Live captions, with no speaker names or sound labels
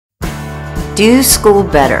Do School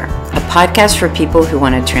Better, a podcast for people who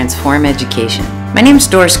want to transform education. My name is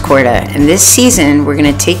Doris, and this season we're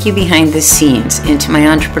going to take you behind the scenes into my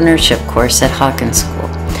entrepreneurship course at Hawkins School.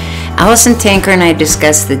 Alison and I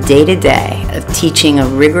discuss the day-to-day of teaching a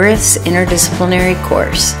rigorous interdisciplinary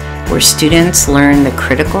course where students learn the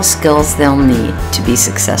critical skills they'll need to be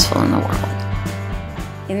successful in the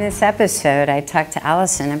world. In this episode, I talked to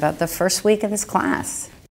Alison about the first week of this class.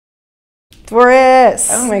 Doris!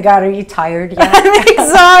 Oh my God, are you tired yet? I'm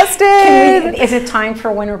exhausted! Is it time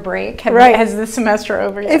for winter break? Has the semester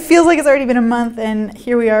over yet? It feels like it's already been a month, and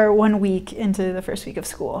here we are 1 week into the first week of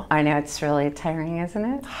school. I know, it's really tiring, isn't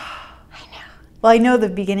it? I know. Well, I know the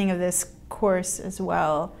beginning of this course as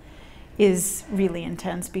well is really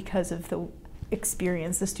intense because of the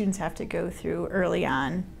experience the students have to go through early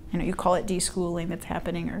on. You know, you call it deschooling that's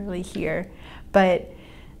happening early here, but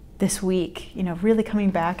this week, you know, really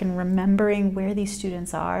coming back and remembering where these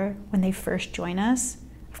students are when they first join us.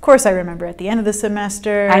 Of course, I remember at the end of the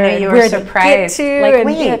semester. I know you were surprised. Like,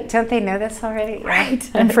 wait, yeah, don't they know this already? Right.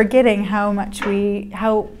 And forgetting how we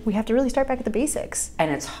have to really start back at the basics.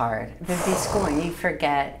 And it's hard. The deschooling, you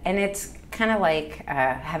forget. And it's kind of like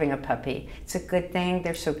having a puppy. It's a good thing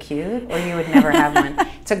they're so cute, or you would never have one.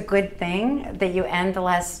 It's a good thing that you end the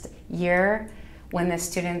last year when the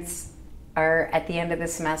students are at the end of the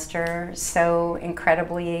semester so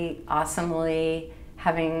incredibly, awesomely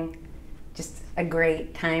having just a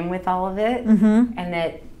great time with all of it, and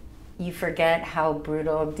that you forget how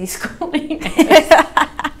brutal deschooling is.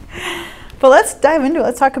 But let's dive into it.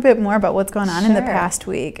 Let's talk a bit more about what's going on in the Sure. past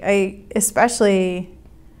week. I especially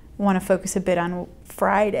want to focus a bit on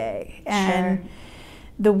Friday and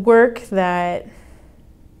the work that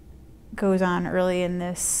goes on early in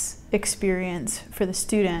this experience for the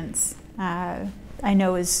students. I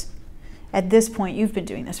know is, at this point, you've been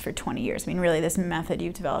doing this for 20 years. I mean, really, this method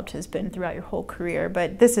you've developed has been throughout your whole career,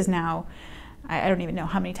 but this is now, I don't even know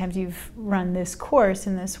how many times you've run this course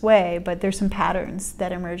in this way, but there's some patterns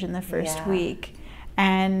that emerge in the first week.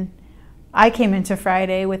 And I came into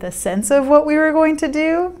Friday with a sense of what we were going to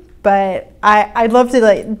do, but I'd love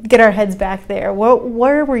to get our heads back there.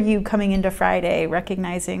 Where were you coming into Friday,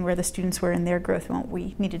 recognizing where the students were in their growth and what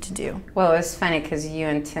we needed to do? Well, it was funny because you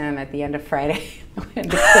and Tim at the end of Friday, when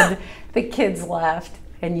the kids left,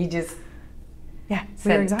 and you just we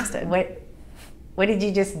were exhausted. What did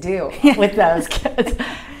you just do with those kids?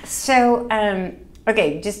 So,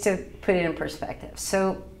 okay, just to put it in perspective.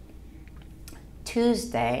 So,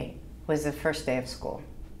 Tuesday was the first day of school.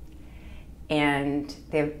 And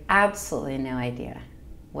they have absolutely no idea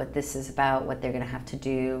what this is about, what they're going to have to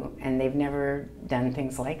do, and they've never done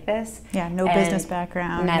things like this. Yeah, no business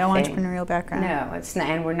background, no entrepreneurial background. No, it's not,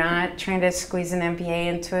 and we're not trying to squeeze an MBA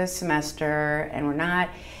into a semester, and we're not.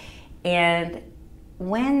 And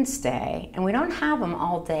Wednesday, and we don't have them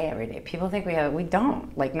all day every day. People think we have, we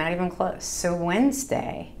don't, like not even close. So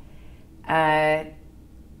Wednesday,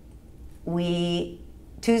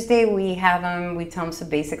 Tuesday we have them, we tell them some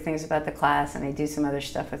basic things about the class, and I do some other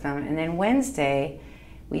stuff with them. And then Wednesday,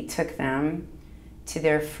 we took them to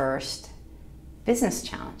their first business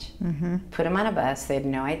challenge. Put them on a bus, they had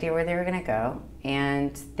no idea where they were gonna go,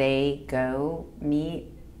 and they go meet,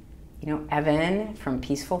 you know, Evan from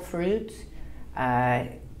Peaceful Fruit,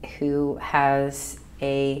 who has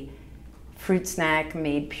a fruit snack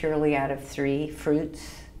made purely out of 3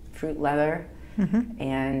 fruits, fruit leather,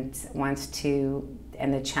 and wants to,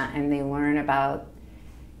 and they learn about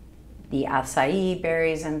the acai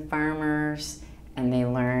berries and farmers, and they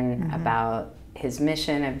learn about his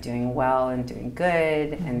mission of doing well and doing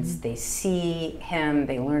good, and they see him,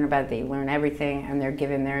 they learn about it, they learn everything, and they're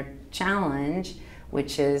given their challenge,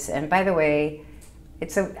 which is, and by the way,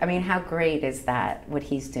 I mean, how great is that, what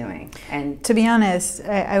he's doing? And to be honest,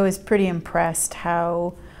 I was pretty impressed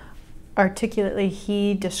how articulately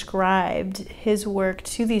he described his work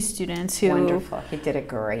to these students who... Wonderful. He did a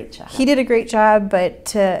great job. He did a great job, but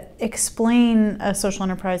to explain a social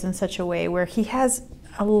enterprise in such a way where he has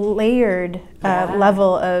a layered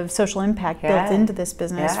level of social impact built into this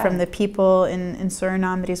business, from the people in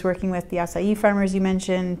Suriname that he's working with, the acai farmers you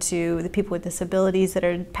mentioned, to the people with disabilities that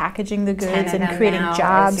are packaging the goods and creating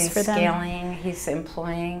jobs for them. Scaling, he's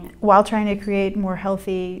employing. While trying to create more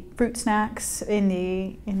healthy fruit snacks in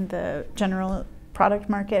the general product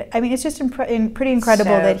market. I mean, it's just pretty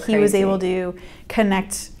incredible that he was able to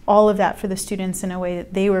connect all of that for the students in a way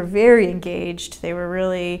that they were very engaged. They were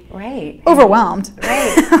really overwhelmed.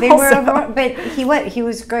 Right, they were overwhelmed, but he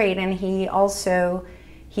was great, and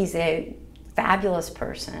he's a fabulous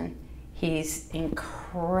person. He's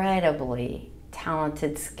incredibly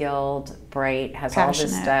talented, skilled, bright, has all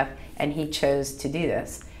this stuff, and he chose to do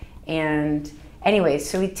this. And anyway,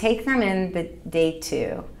 so we take them in the day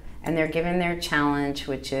 2, and they're given their challenge,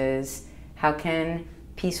 which is how can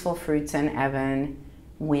Peaceful Fruits and Evan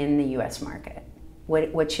win the U.S. market?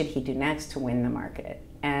 What should he do next to win the market?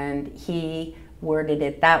 And he worded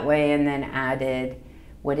it that way, and then added,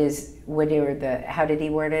 how did he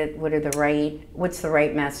word it? What's the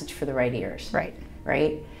right message for the right ears?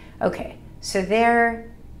 Right? Okay, so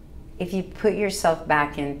there, if you put yourself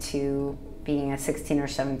back into being a 16 or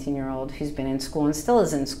 17-year-old who's been in school and still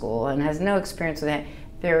is in school and has no experience with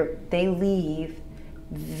that, they leave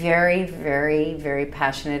very, very, very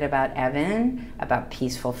passionate about Evan, about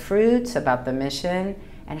Peaceful Fruits, about the mission,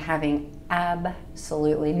 and having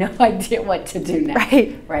absolutely no idea what to do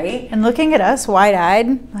next. Right? And looking at us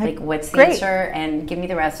wide-eyed, like what's the answer, and give me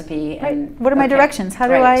the recipe, and what are my directions? How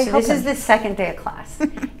do I help this them? Is the second day of class.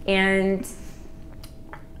 And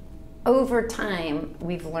over time,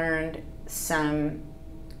 we've learned some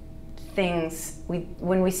things.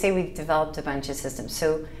 When we say we've developed a bunch of systems,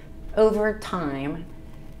 so over time,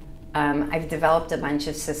 I've developed a bunch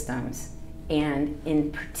of systems, and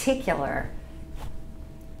in particular,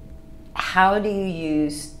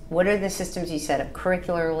 what are the systems you set up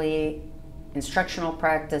curricularly, instructional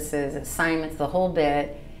practices, assignments, the whole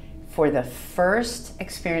bit, for the first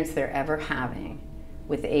experience they're ever having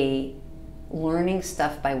with learning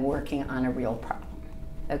stuff by working on a real problem.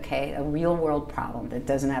 Okay, a real world problem that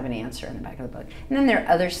doesn't have an answer in the back of the book. And then there are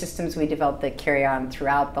other systems we developed that carry on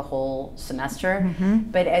throughout the whole semester.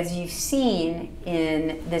 But as you've seen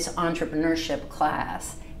in this entrepreneurship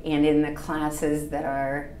class and in the classes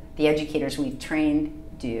that the educators we've trained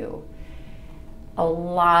do, a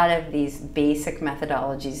lot of these basic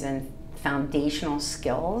methodologies and foundational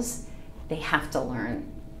skills, they have to learn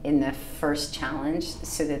in the first challenge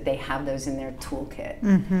so that they have those in their toolkit.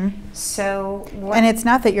 And it's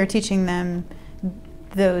not that you're teaching them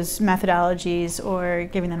those methodologies or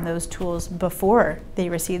giving them those tools before they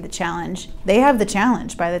receive the challenge. They have the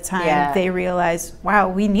challenge by the time they realize, wow,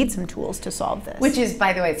 we need some tools to solve this. Which is,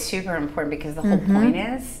 by the way, it's super important, because the whole point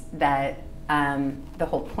is that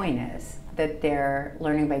they're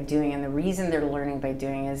learning by doing, and the reason they're learning by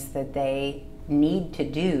doing is that they need to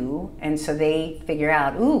do, and so they figure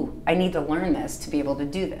out, I need to learn this to be able to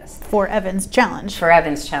do this. For Evan's challenge.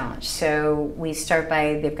 So we start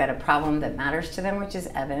by, they've got a problem that matters to them, which is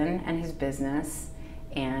Evan and his business,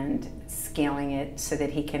 and scaling it so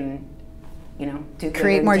that he can,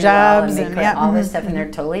 create more jobs and all this stuff, and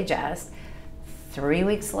they're totally jazzed. 3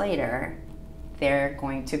 weeks later, they're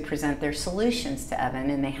going to present their solutions to Evan,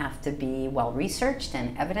 and they have to be well-researched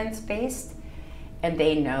and evidence-based, and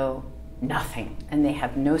they know nothing, and they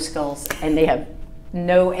have no skills, and they have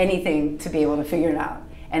no anything to be able to figure it out,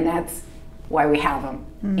 and that's why we have them.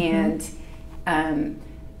 And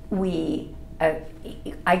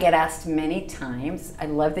I get asked many times, I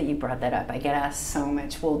love that you brought that up, I get asked so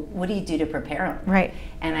much, well, what do you do to prepare them? Right.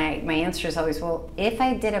 And my answer is always, well, if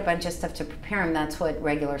I did a bunch of stuff to prepare them, that's what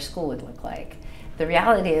regular school would look like. The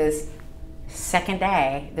reality is, second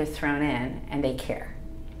day, they're thrown in, and they care.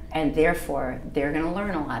 And therefore, they're going to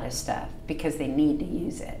learn a lot of stuff because they need to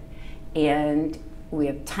use it. And we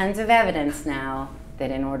have tons of evidence now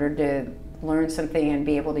that in order to learn something and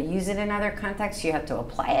be able to use it in other contexts, you have to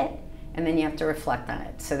apply it, and then you have to reflect on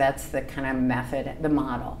it. So that's the kind of method, the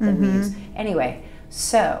model that we use. Anyway,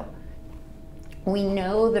 so we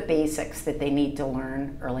know the basics that they need to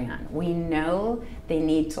learn early on. We know they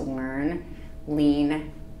need to learn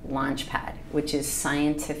Lean Launchpad, which is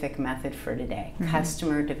scientific method for today,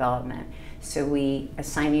 customer development. So we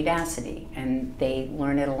assign Udacity, and they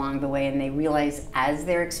learn it along the way, and they realize as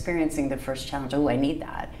they're experiencing the first challenge, I need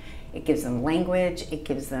that. It gives them language, it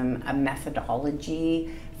gives them a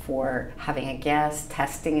methodology for having a guest,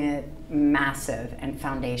 testing it, massive and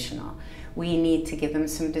foundational. We need to give them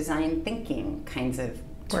some design thinking kinds of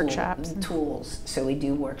tools. So we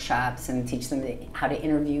do workshops and teach them how to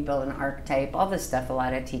interview, build an archetype, all this stuff a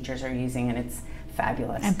lot of teachers are using, and it's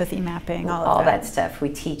fabulous. Empathy mapping, all that stuff. We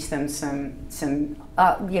teach them some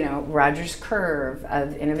Rogers curve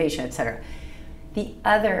of innovation, etc. The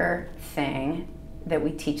other thing that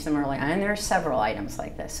we teach them early on, and there are several items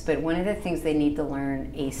like this, but one of the things they need to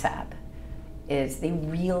learn ASAP is they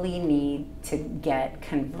really need to get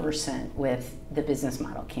conversant with the business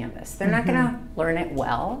model canvas. They're not going to learn it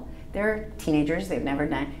well. They're teenagers, they've never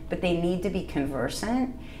done it, but they need to be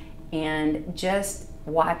conversant, and just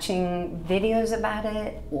watching videos about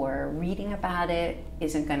it or reading about it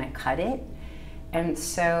isn't going to cut it. And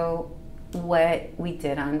so what we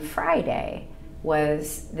did on Friday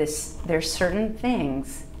was there's certain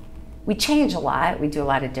things, we change a lot, we do a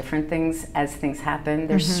lot of different things as things happen.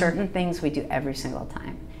 There's certain things we do every single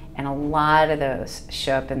time. And a lot of those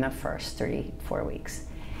show up in the first 3-4 weeks.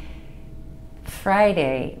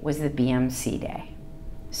 Friday was the BMC day.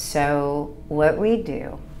 So what we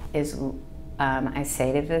do is I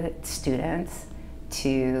say to the students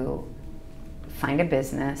to find a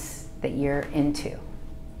business that you're into.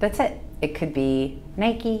 That's it. It could be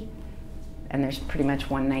Nike, and there's pretty much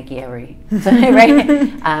one Nike every, right?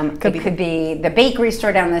 It could be the bakery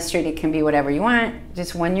store down the street. It can be whatever you want,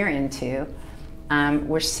 just one you're into.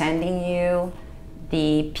 We're sending you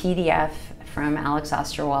the PDF from Alex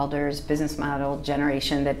Osterwalder's business model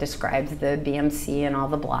generation that describes the BMC and all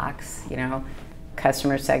the blocks, you know,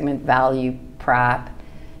 customer segment, value, prop,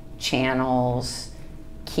 channels,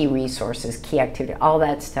 key resources, key activity, all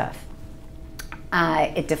that stuff.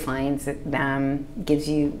 It defines them, gives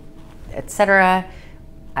you, etc.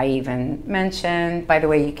 I even mentioned, by the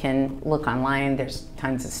way, you can look online, there's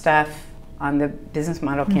tons of stuff on the business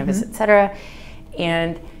model canvas, etc.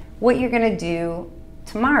 And what you're going to do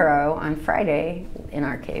tomorrow, on Friday, in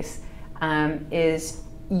our case, is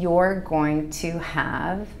you're going to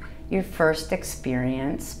have your first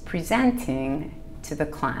experience presenting to the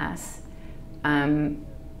class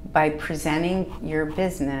by presenting your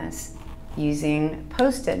business using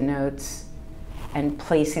Post-it notes and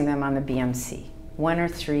placing them on the BMC. 1 or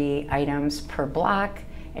 3 items per block,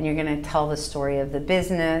 and you're going to tell the story of the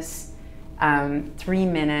business, 3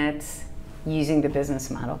 minutes, using the business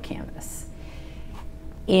model canvas.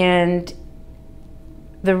 And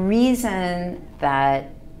the reason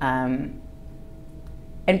that,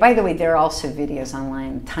 and by the way, there are also videos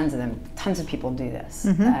online, tons of them, tons of people do this.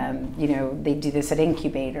 You know, they do this at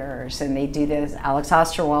incubators, and they do this, Alex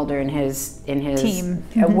Osterwalder in his team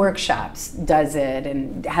workshops does it,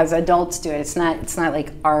 and has adults do it. It's not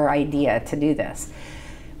like our idea to do this.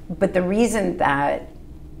 But the reason that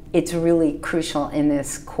it's really crucial in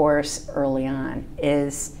this course early on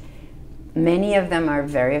is many of them are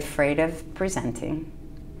very afraid of presenting,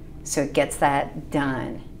 so it gets that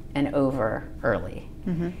done and over early.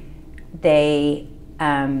 They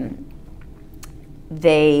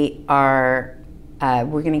are,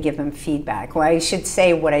 we're going to give them feedback. Well, I should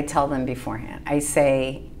say what I tell them beforehand. I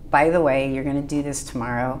say, by the way, you're going to do this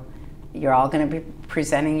tomorrow. You're all going to be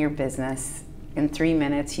presenting your business in 3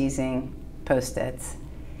 minutes using Post-its.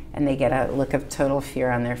 And they get a look of total fear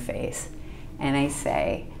on their face. And I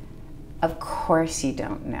say, of course you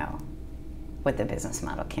don't know what the business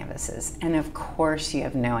model canvas is. And of course you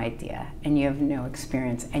have no idea, and you have no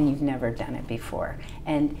experience, and you've never done it before.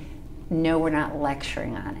 And no, we're not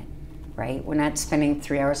lecturing on it, right? We're not spending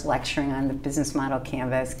 3 hours lecturing on the business model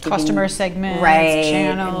canvas. Customer segments, right,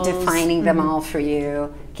 channels. Defining them all for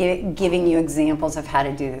you, giving you examples of how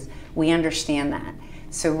to do this. We understand that.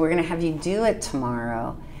 So we're gonna have you do it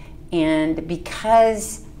tomorrow. And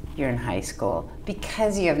because you're in high school,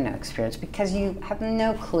 because you have no experience, because you have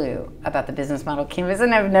no clue about the business model canvas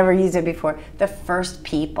and have never used it before, the first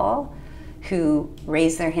people who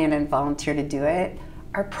raise their hand and volunteer to do it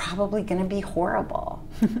are probably going to be horrible.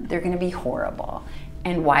 They're going to be horrible.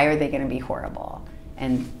 And why are they going to be horrible?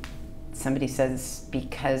 And somebody says,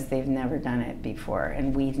 because they've never done it before,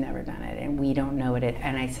 and we've never done it, and we don't know what it,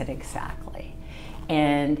 and I said, exactly.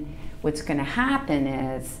 And what's going to happen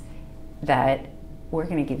is that we're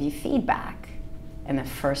going to give you feedback, and the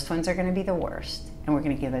first ones are going to be the worst, and we're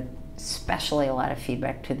going to give especially a lot of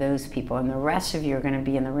feedback to those people, and the rest of you are going to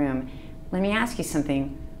be in the room. Let me ask you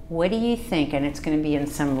something. What do you think, and it's going to be in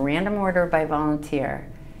some random order by volunteer,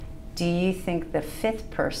 do you think the 5th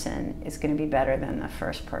person is going to be better than the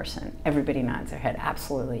 1st person? Everybody nods their head.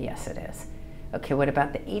 Absolutely, yes it is. Okay, what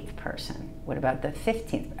about the 8th person? What about the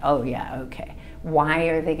 15th? Oh yeah, okay. Why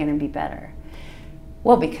are they going to be better?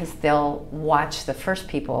 Well, because they'll watch the first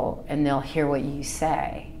people and they'll hear what you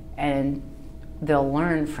say and they'll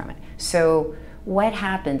learn from it. So what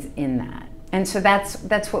happens in that? And so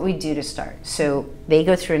that's what we do to start. So they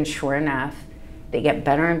go through, and sure enough, they get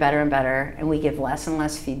better and better and better, and we give less and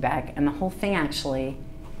less feedback. And the whole thing, actually,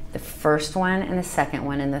 the first one and the second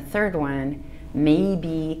one and the third one,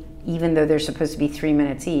 maybe, even though they're supposed to be 3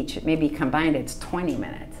 minutes each, maybe combined it's 20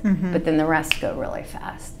 minutes. But then the rest go really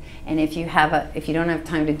fast. And if you don't have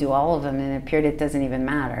time to do all of them in a period, it doesn't even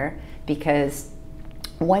matter, because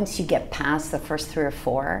once you get past the first 3 or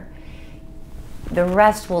 4, the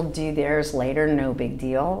rest will do theirs later, no big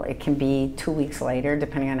deal. It can be 2 weeks later,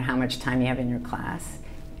 depending on how much time you have in your class.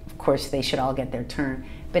 Of course, they should all get their turn.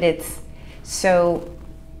 But so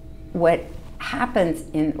what happens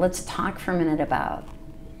let's talk for a minute about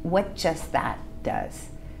what just that does.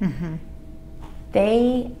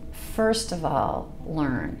 They, first of all,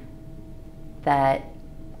 learn that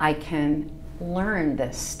I can learn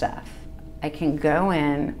this stuff. I can go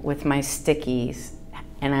in with my stickies,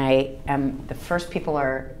 and the first people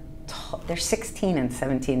they're 16 and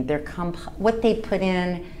 17. What they put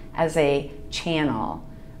in as a channel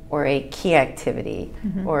or a key activity,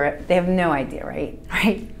 or they have no idea, right?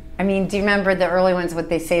 Right. I mean, do you remember the early ones, what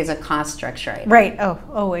they say is a cost structure item? Right, oh,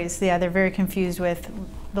 always. Yeah, they're very confused with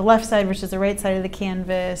the left side versus the right side of the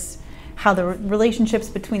canvas, how the relationships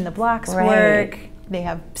between the blocks work. They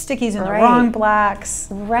have stickies in the wrong blocks.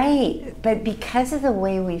 Right, but because of the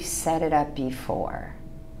way we've set it up before,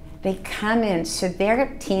 they come in, so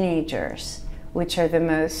they're teenagers, which are the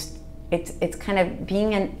most, it's kind of,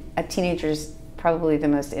 being a teenager is probably the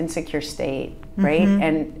most insecure state, right?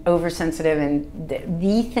 And oversensitive, and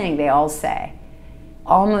the thing they all say,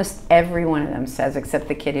 almost every one of them says, except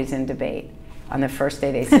the kid who's in debate, on the first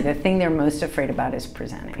day they say the thing they're most afraid about is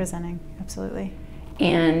presenting. Presenting, absolutely.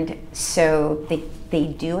 And so they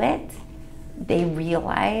do it, they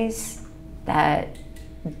realize that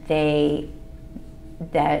the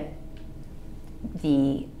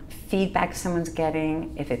feedback someone's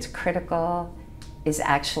getting, if it's critical, is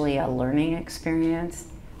actually a learning experience.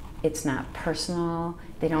 It's not personal.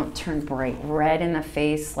 They don't turn bright red in the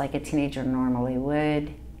face like a teenager normally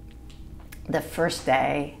would. The first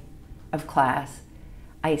day of class,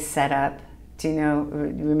 I set up, do you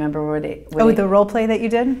remember where they... the role play that you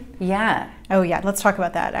did? Yeah. Oh yeah, let's talk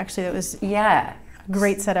about that. Actually, that was a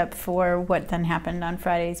great setup for what then happened on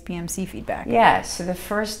Friday's BMC feedback. Yeah, so the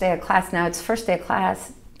first day of class, now it's first day of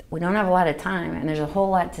class, we don't have a lot of time, and there's a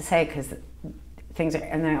whole lot to say because things are,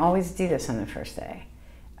 and I always do this on the first day.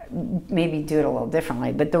 Maybe do it a little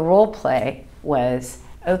differently, but the role play was,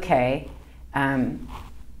 okay,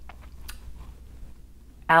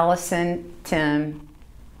 Alison, Tim,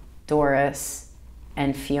 Doris,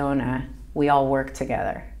 and Fiona, we all work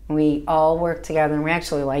together. We all work together, and we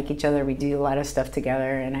actually like each other. We do a lot of stuff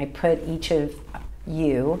together, and I put each of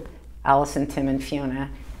you, Alison, Tim, and Fiona,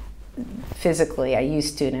 physically, I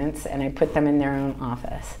use students, and I put them in their own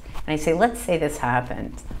office. And I say, let's say this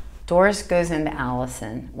happened. Doris goes into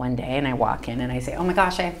Alison one day, and I walk in, and I say, oh my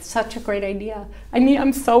gosh, I have such a great idea.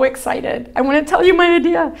 I'm so excited. I want to tell you my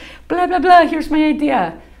idea. Blah, blah, blah, here's my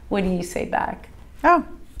idea. What do you say back? Oh,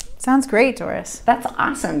 sounds great, Doris. That's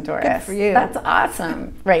awesome, Doris. Good for you. That's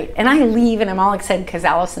awesome. Right, and I leave, and I'm all excited because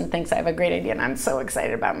Alison thinks I have a great idea, and I'm so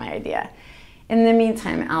excited about my idea. In the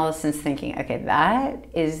meantime, Alison's thinking, okay, that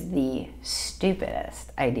is the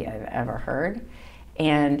stupidest idea I've ever heard.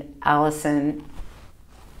 And Alison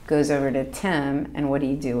goes over to Tim, and what do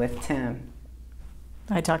you do with Tim?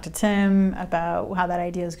 I talked to Tim about how that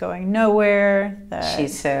idea is going nowhere.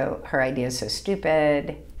 Her idea is so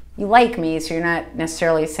stupid. You like me, so you're not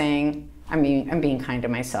necessarily saying, I'm being kind to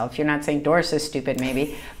myself. You're not saying Doris is stupid,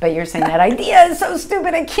 maybe, but you're saying that idea is so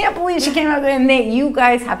stupid. I can't believe she came up with it. And you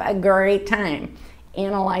guys have a great time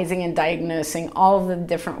analyzing and diagnosing all of the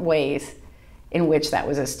different ways in which that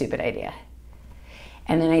was a stupid idea.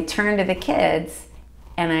 And then I turn to the kids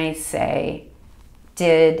and I say,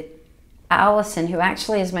 did Alison, who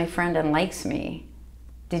actually is my friend and likes me,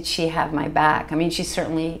 did she have my back? I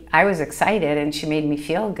mean, I was excited and she made me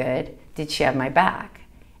feel good. Did she have my back?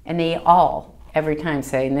 And they all, every time,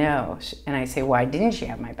 say no. And I say, why didn't she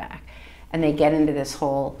have my back? And they get into this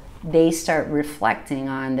they start reflecting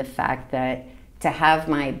on the fact that to have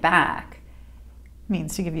my back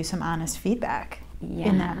means to give you some honest feedback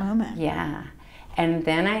in that moment. Yeah. And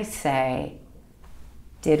then I say,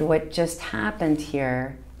 did what just happened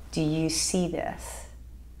here, do you see this?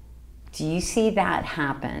 Do you see that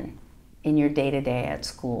happen in your day-to-day at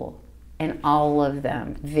school? And all of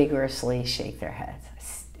them vigorously shake their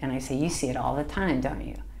heads. And I say, you see it all the time, don't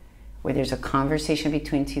you? Where there's a conversation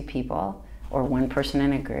between two people or one person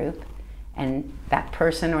in a group, and that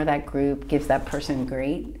person or that group gives that person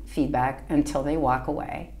great feedback until they walk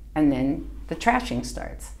away, and then the trashing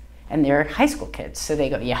starts. And they're high school kids, so they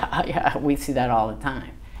go, yeah, we see that all the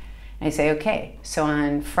time. And I say, okay, so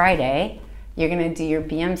on Friday, you're gonna do your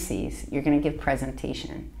BMCs, you're gonna give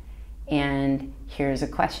presentation, and here's a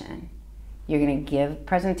question. You're gonna give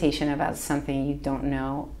presentation about something you don't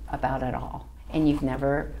know about at all, and you've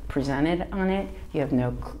never presented on it, you have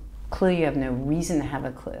no clue, you have no reason to have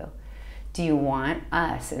a clue. Do you want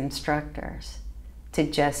us, instructors, to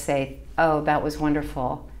just say, oh, that was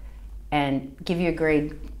wonderful, and give you a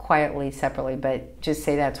grade quietly, separately, but just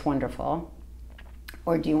say that's wonderful?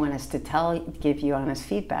 Or do you want us to give you honest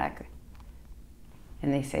feedback?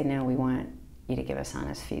 And they say, no, we want you to give us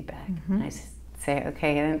honest feedback. Mm-hmm. And I say,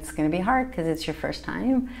 okay, and it's going to be hard because it's your first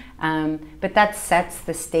time. But that sets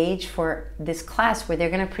the stage for this class where they're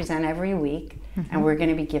going to present every week, mm-hmm. and we're going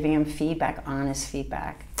to be giving them feedback, honest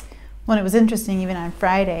feedback. Well, it was interesting even on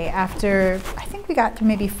Friday after, I think we got to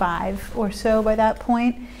maybe 5 or so by that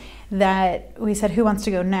point, that we said, who wants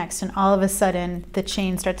to go next? And all of a sudden the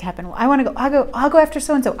chain started to happen. Well, I want to go, I'll go after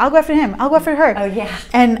so-and-so, I'll go after him, I'll go after her. Oh yeah.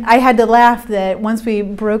 And I had to laugh that once we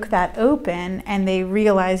broke that open and they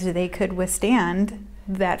realized they could withstand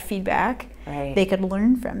that feedback, right. They could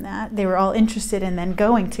learn from that. They were all interested in then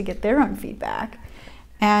going to get their own feedback.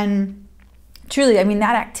 And truly, I mean,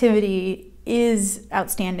 that activity is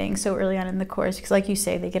outstanding so early on in the course, because like you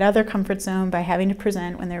say, they get out of their comfort zone by having to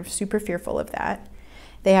present when they're super fearful of that.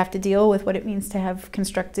 They have to deal with what it means to have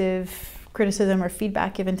constructive criticism or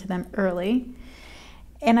feedback given to them early.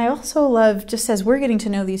 And I also love, just as we're getting to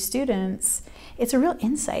know these students, it's a real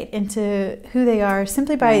insight into who they are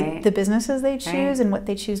simply by right. the businesses they choose right. and what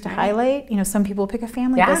they choose to right. highlight. You know, some people pick a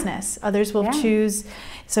family yeah. business, others will yeah. choose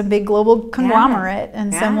some big global conglomerate, yeah.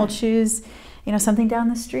 and yeah. some will choose, you know, something down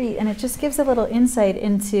the street. And it just gives a little insight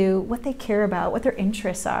into what they care about, what their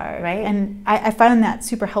interests are. Right. And I found that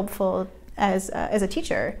super helpful as a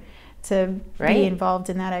teacher to right. be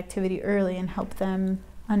involved in that activity early and help them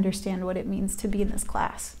understand what it means to be in this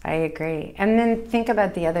class. I agree. And then think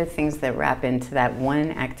about the other things that wrap into that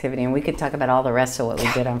one activity, and we could talk about all the rest of what we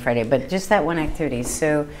did on Friday, but just that one activity.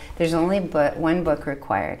 So there's only one book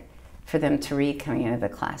required for them to read coming into the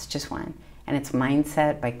class, just one, and it's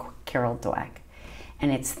Mindset by Carol Dweck.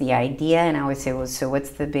 And it's the idea, and I always say, well, so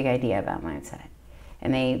what's the big idea about mindset?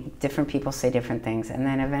 And different people say different things, and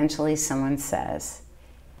then eventually someone says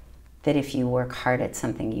that if you work hard at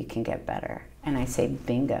something, you can get better. And I say,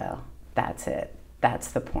 bingo, that's it.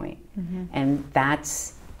 That's the point. Mm-hmm. And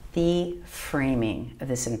that's the framing of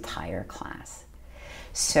this entire class.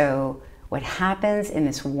 So what happens in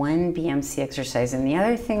this one BMC exercise, and the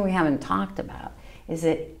other thing we haven't talked about, is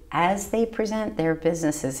that as they present their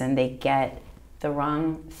businesses and they get the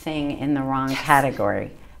wrong thing in the wrong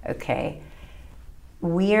category, okay,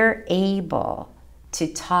 we're able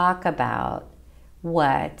to talk about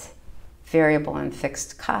what variable and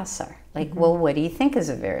fixed costs are. Like, mm-hmm. well, what do you think is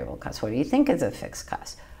a variable cost? What do you think is a fixed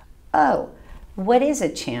cost? Oh, what is a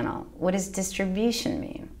channel? What does distribution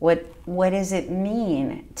mean? What does it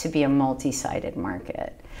mean to be a multi-sided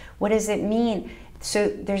market? What does it mean? So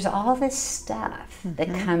there's all this stuff mm-hmm.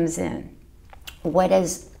 that comes in.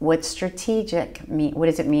 What strategic mean? What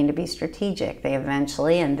does it mean to be strategic? They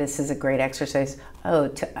eventually, and this is a great exercise,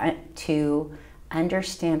 to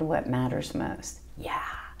understand what matters most. Yeah.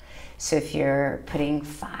 So if you're putting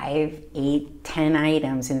 5, 8, 10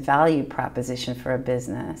 items in value proposition for a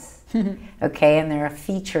business, okay, and there are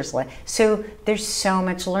features so there's so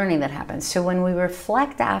much learning that happens. So when we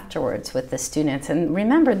reflect afterwards with the students, and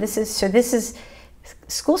remember, this is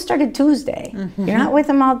school started Tuesday. Mm-hmm. You're not with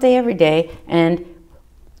them all day every day, and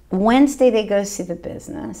Wednesday they go see the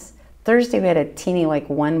business. Thursday we had a teeny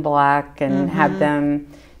one block and mm-hmm. have them.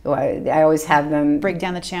 I always have them break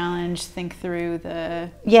down the challenge, think through the...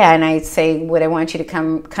 Yeah, and I say, what I want you to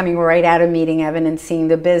coming right out of meeting Evan and seeing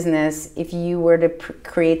the business, if you were to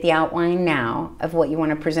create the outline now of what you want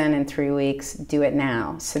to present in 3 weeks, do it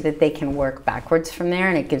now so that they can work backwards from there,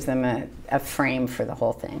 and it gives them a frame for the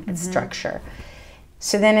whole thing, mm-hmm. structure.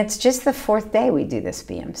 So then it's just the 4th day we do this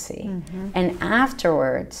BMC. Mm-hmm. And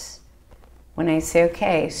afterwards, when I say,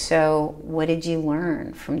 okay, so what did you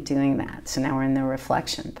learn from doing that? So now we're in the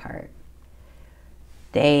reflection part.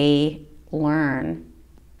 They learn,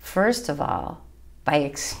 first of all, by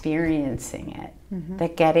experiencing it, mm-hmm.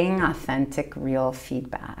 that getting authentic, real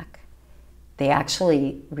feedback, they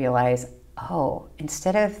actually realize, oh,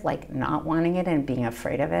 instead of not wanting it and being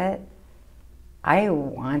afraid of it, I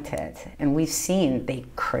want it. And we've seen they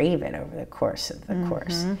crave it over the course of the mm-hmm.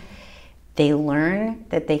 course. They learn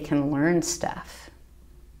that they can learn stuff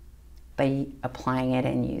by applying it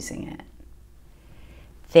and using it.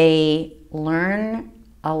 They learn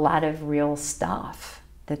a lot of real stuff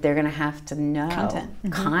that they're going to have to know.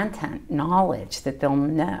 Content, knowledge that they'll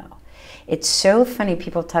know. It's so funny,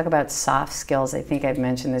 people talk about soft skills. I think I've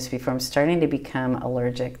mentioned this before. I'm starting to become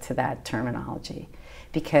allergic to that terminology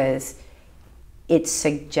because it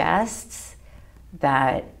suggests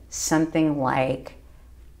that something like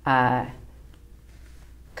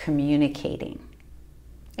communicating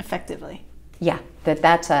effectively. Yeah,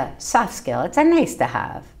 that's a soft skill. It's a nice to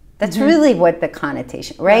have. That's mm-hmm. really what the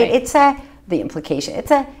connotation, right? It's the implication.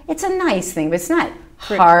 It's a nice thing, but it's not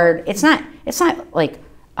hard. It's not like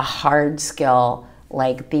a hard skill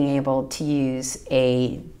like being able to use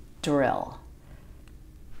a drill,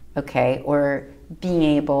 okay, or being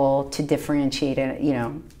able to differentiate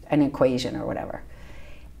an equation or whatever.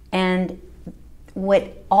 And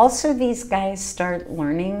what also these guys start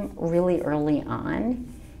learning really early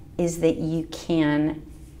on is that you can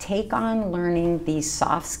take on learning these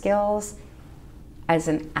soft skills as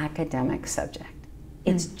an academic subject.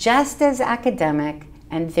 It's just as academic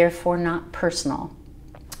and therefore not personal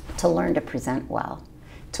to learn to present well,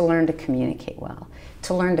 to learn to communicate well,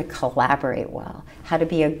 to learn to collaborate well, how to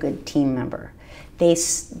be a good team member.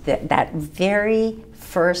 That very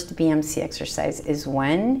first BMC exercise is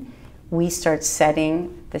when we start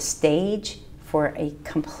setting the stage for a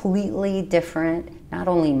completely different, not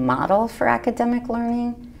only model for academic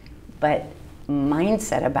learning, but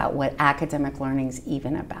mindset about what academic learning is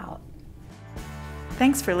even about.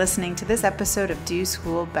 Thanks for listening to this episode of Do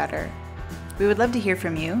School Better. We would love to hear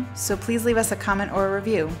from you, so please leave us a comment or a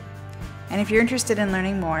review. And if you're interested in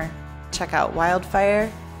learning more, check out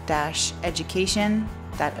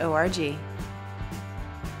wildfire-education.org.